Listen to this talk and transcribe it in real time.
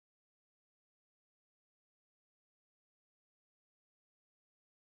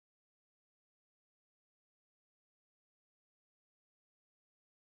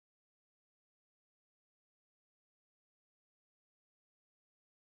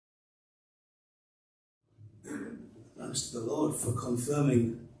Thanks to the Lord for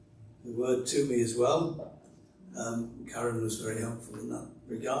confirming the word to me as well. Karen was very helpful in that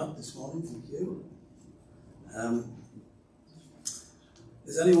regard this morning. Thank you.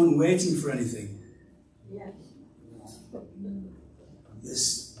 Is anyone waiting for anything? Yes.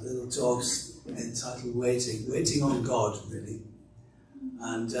 This little talk's entitled Waiting. Waiting on God, really.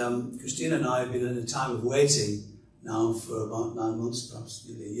 And Christina and I have been in a time of waiting now for about 9 months, perhaps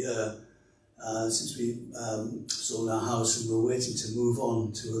nearly a year, since we sold our house, and we're waiting to move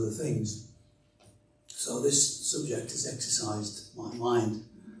on to other things. So this subject has exercised my mind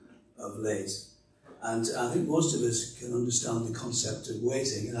of late. And I think most of us can understand the concept of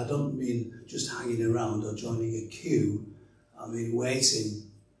waiting. And I don't mean just hanging around or joining a queue. I mean waiting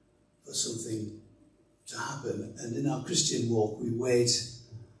for something to happen. And in our Christian walk, we wait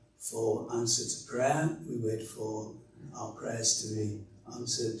for answer to prayer. We wait for our prayers to be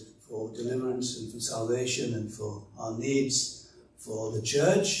answered, for deliverance and for salvation and for our needs, for the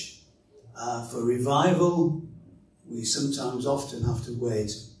church, for revival. We sometimes often have to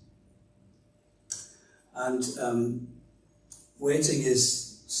wait. And waiting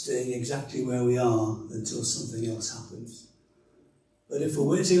is staying exactly where we are until something else happens. But if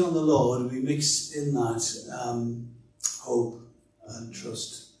we're waiting on the Lord, we mix in that hope and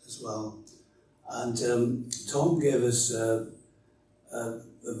trust as well. And Tom gave us a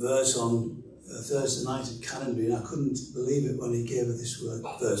verse on Thursday night at Canonbury, and I couldn't believe it when he gave us this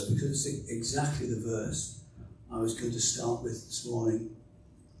verse, because it's exactly the verse I was going to start with this morning.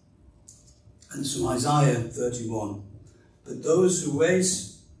 And it's from Isaiah 31. But those who wait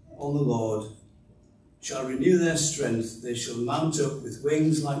on the Lord shall renew their strength. They shall mount up with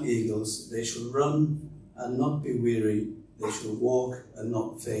wings like eagles. They shall run and not be weary. They shall walk and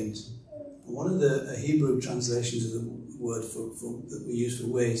not faint. And one of the Hebrew translations of the word that we use for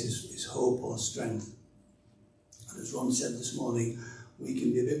wait is hope or strength. And as Ron said this morning, we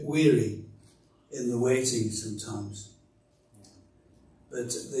can be a bit weary in the waiting sometimes.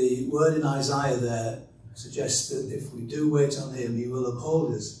 But the word in Isaiah there suggests that if we do wait on him, he will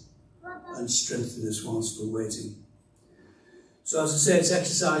uphold us and strengthen us whilst we're waiting. So as I say, it's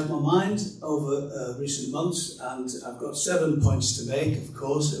exercised my mind over recent months, and I've got 7 points to make, of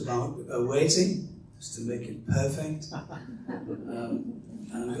course, about waiting, just to make it perfect.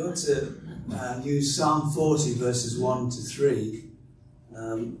 And I'm going to use Psalm 40, verses 1 to 3,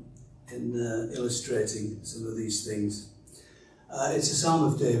 in illustrating some of these things. It's a Psalm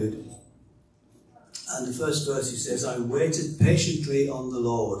of David. And the first verse, he says, I waited patiently on the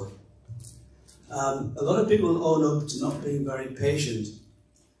Lord. A lot of people own up to not being very patient.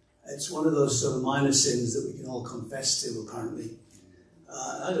 It's one of those sort of minor sins that we can all confess to, apparently.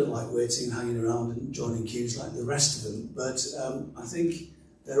 I don't like waiting, hanging around and joining queues like the rest of them, but I think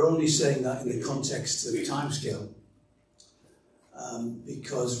they're only saying that in the context of timescale.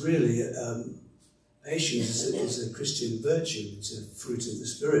 Because really, patience is a Christian virtue. It's a fruit of the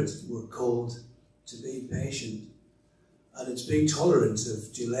Spirit. We're called to be patient. And it's being tolerant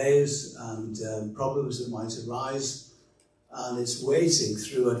of delays and problems that might arise. And it's waiting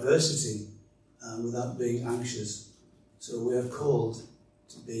through adversity without being anxious. So we are called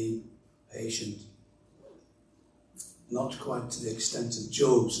to be patient. Not quite to the extent of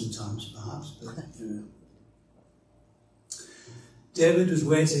Job sometimes, perhaps, but you know. David was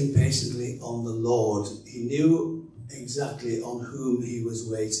waiting patiently on the Lord. He knew exactly on whom he was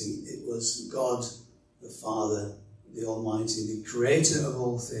waiting. It was God, the Father, the Almighty, the Creator of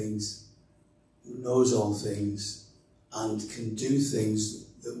all things, who knows all things and can do things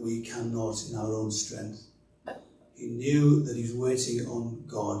that we cannot in our own strength. He knew that he was waiting on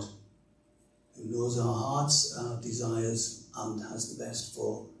God, who knows our hearts, our desires, and has the best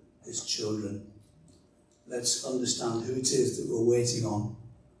for his children. Let's understand who it is that we're waiting on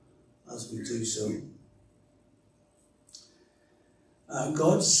as we do so.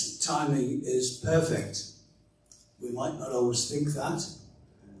 God's timing is perfect. We might not always think that.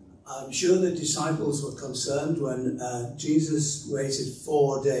 I'm sure the disciples were concerned when Jesus waited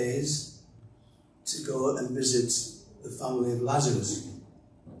 4 days to go and visit the family of Lazarus.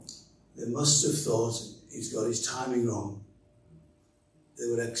 They must have thought he's got his timing wrong. They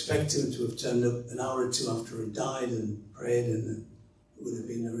would expect him to have turned up an hour or two after he died and prayed, and it would have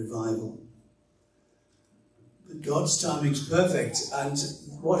been a revival. But God's timing is perfect, and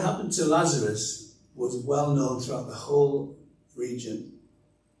what happened to Lazarus was well known throughout the whole region.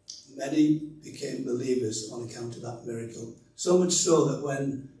 Many became believers on account of that miracle. So much so that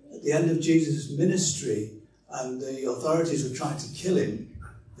when, at the end of Jesus' ministry, and the authorities were trying to kill him,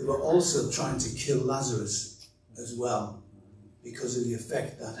 they were also trying to kill Lazarus as well, because of the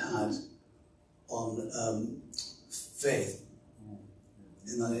effect that had on faith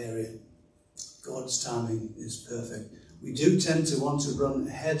in that area. God's timing is perfect. We do tend to want to run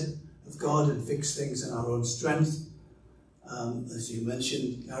ahead of God and fix things in our own strength, as you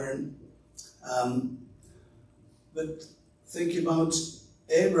mentioned, Karen. But think about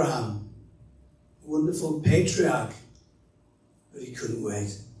Abraham, wonderful patriarch, but he couldn't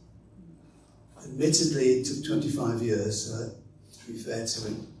wait. Admittedly, it took 25 years, to be fair to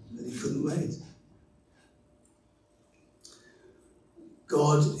him, but he couldn't wait.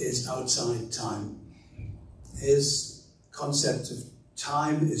 God is outside time. His concept of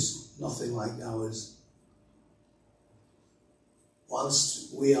time is nothing like ours.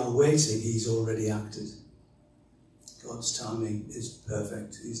 Whilst we are waiting, he's already acted. God's timing is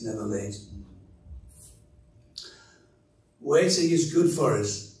perfect. He's never late. Waiting is good for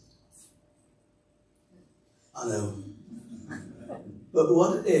us. I know. But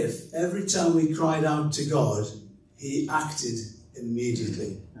what if every time we cried out to God, he acted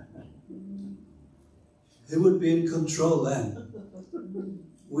immediately? Who would be in control then?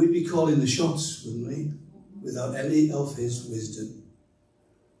 We'd be calling the shots, wouldn't we? Without any of his wisdom.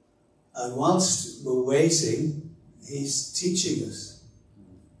 And whilst we're waiting, he's teaching us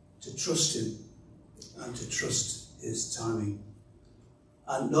to trust him and to trust his timing.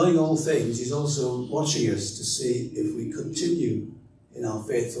 And knowing all things, he's also watching us to see if we continue in our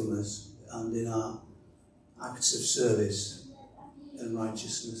faithfulness and in our acts of service and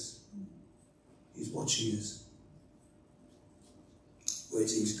righteousness. He's watching us.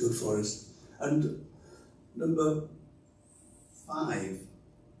 Waiting is good for us. And number 5,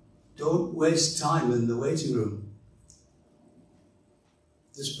 don't waste time in the waiting room.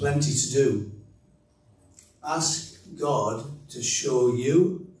 There's plenty to do. Ask God to show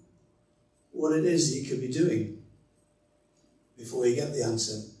you what it is you could be doing before you get the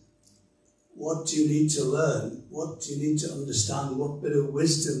answer. What do you need to learn? What do you need to understand? What bit of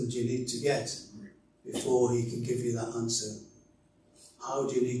wisdom do you need to get before he can give you that answer? How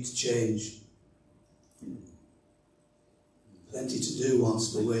do you need to change? Plenty to do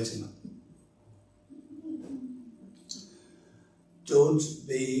whilst we're waiting. Don't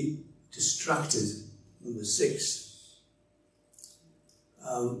be distracted. Number 6.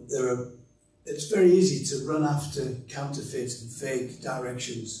 It's very easy to run after counterfeit and fake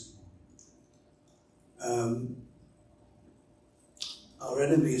directions. Our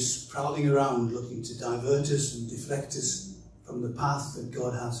enemy is prowling around looking to divert us and deflect us from the path that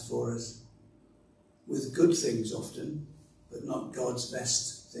God has for us, with good things often, but not God's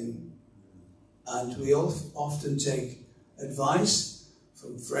best thing. And we often take advice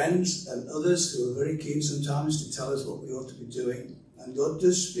from friends and others who are very keen sometimes to tell us what we ought to be doing. And God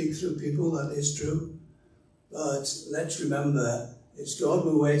does speak through people, that is true. But let's remember, it's God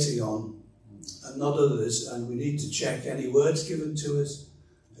we're waiting on and not others, and we need to check any words given to us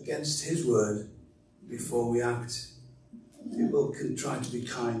against his word before we act. People can try to be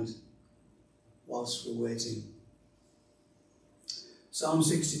kind whilst we're waiting. Psalm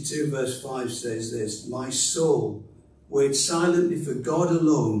 62 verse 5 says this: "My soul wait silently for God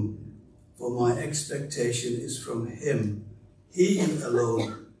alone, for my expectation is from him. He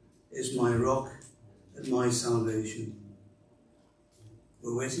alone is my rock and my salvation."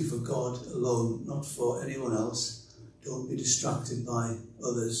 We're waiting for God alone, not for anyone else. Don't be distracted by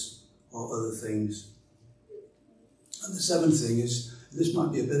others or other things. And the 7th thing is, this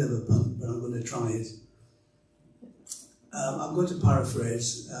might be a bit of a pun, but I'm going to try it. I'm going to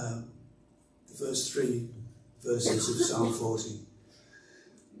paraphrase the first 3 verses of Psalm 40.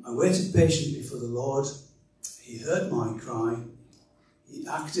 "I waited patiently for the Lord. He heard my cry. He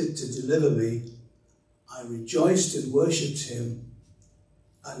acted to deliver me. I rejoiced and worshipped him,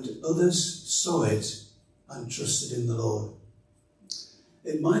 and others saw it and trusted in the Lord."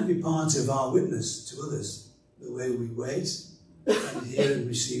 It might be part of our witness to others, the way we wait and hear and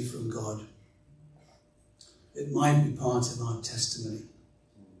receive from God. It might be part of our testimony.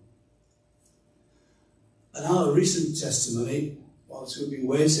 And our recent testimony, whilst we've been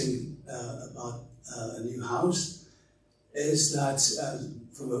waiting about a new house, is that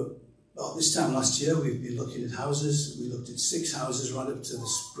about this time last year we've been looking at houses. We looked at 6 houses right up to the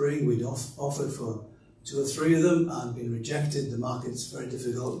spring. We'd offered for 2 or 3 of them and been rejected. The market's very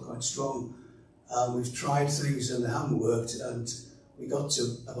difficult, quite strong. We've tried things and they haven't worked, and we got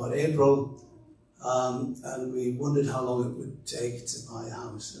to about April and we wondered how long it would take to buy a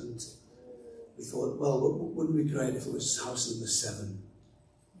house, and we thought, well, wouldn't it be great if it was house number 7?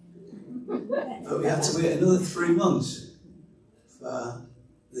 But we had to wait another 3 months for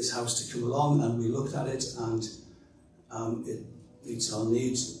this house to come along, and we looked at it, and it meets our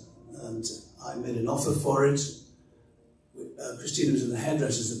needs, and I made an offer for it, Christina was in the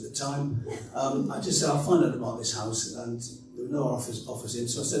hairdressers at the time. I just said, I'll find out about this house, and there were no offers in,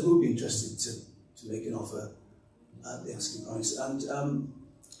 so I said, we'll be interested to make an offer at the asking price. And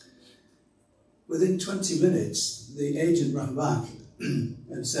within 20 minutes, the agent rang back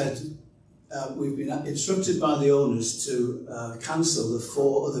and said, we've been instructed by the owners to cancel the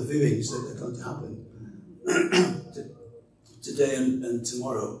 4 other viewings that are going to happen today and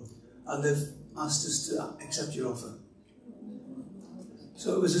tomorrow, and they've asked us to accept your offer.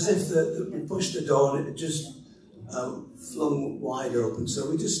 So it was as if we pushed the door and it just flung wider open. So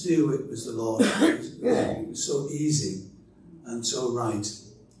we just knew it was the Lord. It was so easy and so right.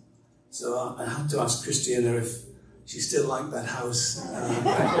 So I had to ask Christina if she still liked that house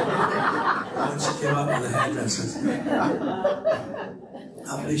when she came out with the hairdressers.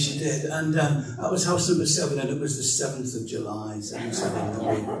 I believe she did. And that was house number 7, and it was the 7th of July, 77, that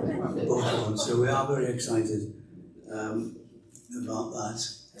we bought one. So we are very excited about that.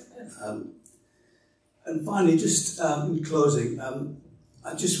 And finally, just in closing,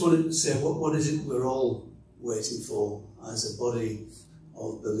 I just wanted to say, what is it we're all waiting for as a body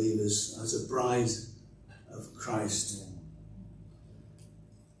of believers, as a bride of Christ?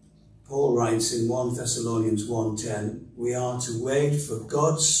 Paul writes in 1 Thessalonians 1:10, we are to wait for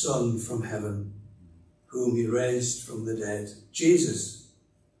God's Son from heaven, whom he raised from the dead, Jesus,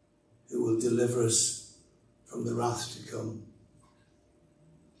 who will deliver us from the wrath to come.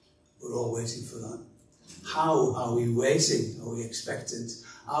 We're all waiting for that. How are we waiting? Are we expectant?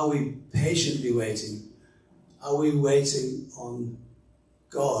 Are we patiently waiting? Are we waiting on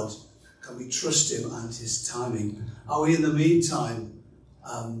God? Can we trust him and his timing? Are we in the meantime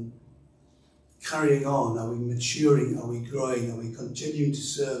carrying on? Are we maturing? Are we growing? Are we continuing to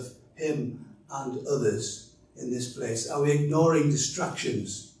serve him and others in this place? Are we ignoring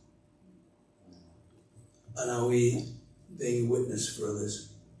distractions? And are we being a witness for others?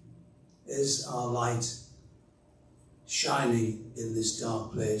 Is our light shining in this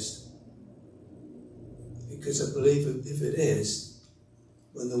dark place? Because I believe if it is,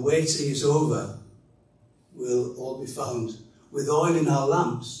 when the waiting is over, we'll all be found with oil in our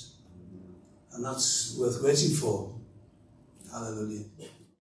lamps. And that's worth waiting for. Hallelujah.